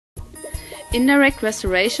Indirect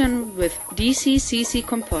restoration with DC-CC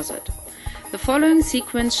composite. The following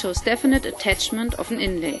sequence shows definite attachment of an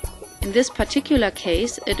inlay. In this particular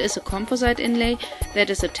case, it is a composite inlay that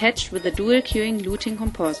is attached with a dual curing luting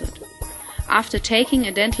composite. After taking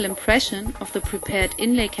a dental impression of the prepared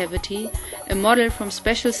inlay cavity, a model from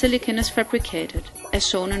special silicone is fabricated, as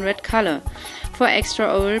shown in red color, for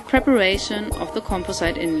extraoral preparation of the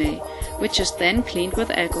composite inlay, which is then cleaned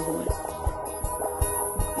with alcohol.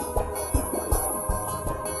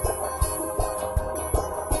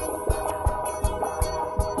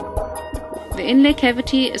 The inlay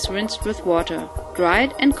cavity is rinsed with water,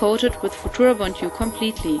 dried and coated with Futurabond U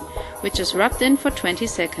completely, which is rubbed in for 20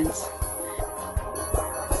 seconds.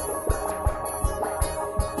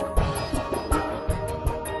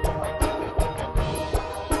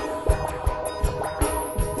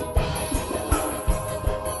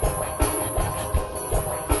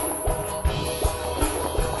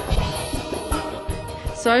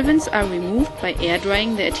 Solvents are removed by air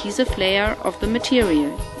drying the adhesive layer of the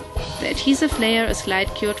material. The adhesive layer is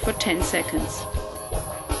light cured for 10 seconds.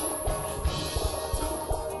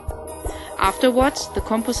 Afterwards, the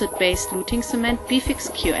composite-based luting cement Bifix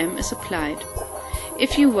QM is applied.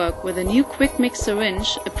 If you work with a new quick mix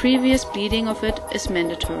syringe, a previous bleeding of it is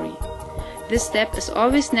mandatory. This step is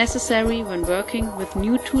always necessary when working with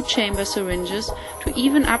new 2-chamber syringes to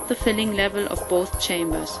even up the filling level of both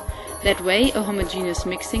chambers. That way a homogeneous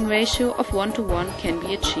mixing ratio of 1:1 can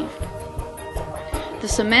be achieved. The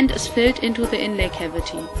cement is filled into the inlay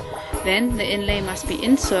cavity. Then the inlay must be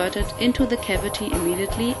inserted into the cavity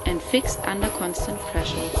immediately and fixed under constant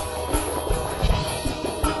pressure.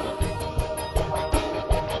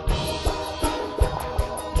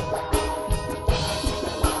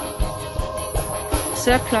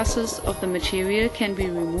 Surpluses of the material can be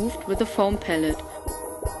removed with a foam pellet.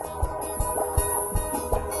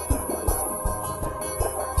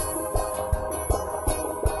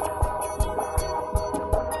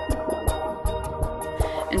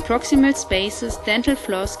 In proximal spaces, dental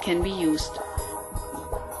floss can be used.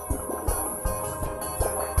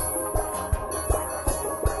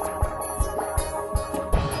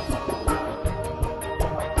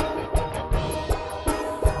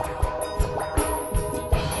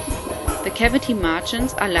 The cavity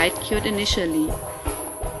margins are light cured initially.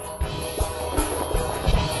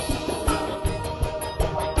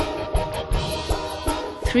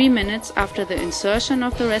 Three minutes after the insertion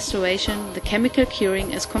of the restoration, the chemical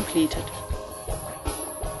curing is completed.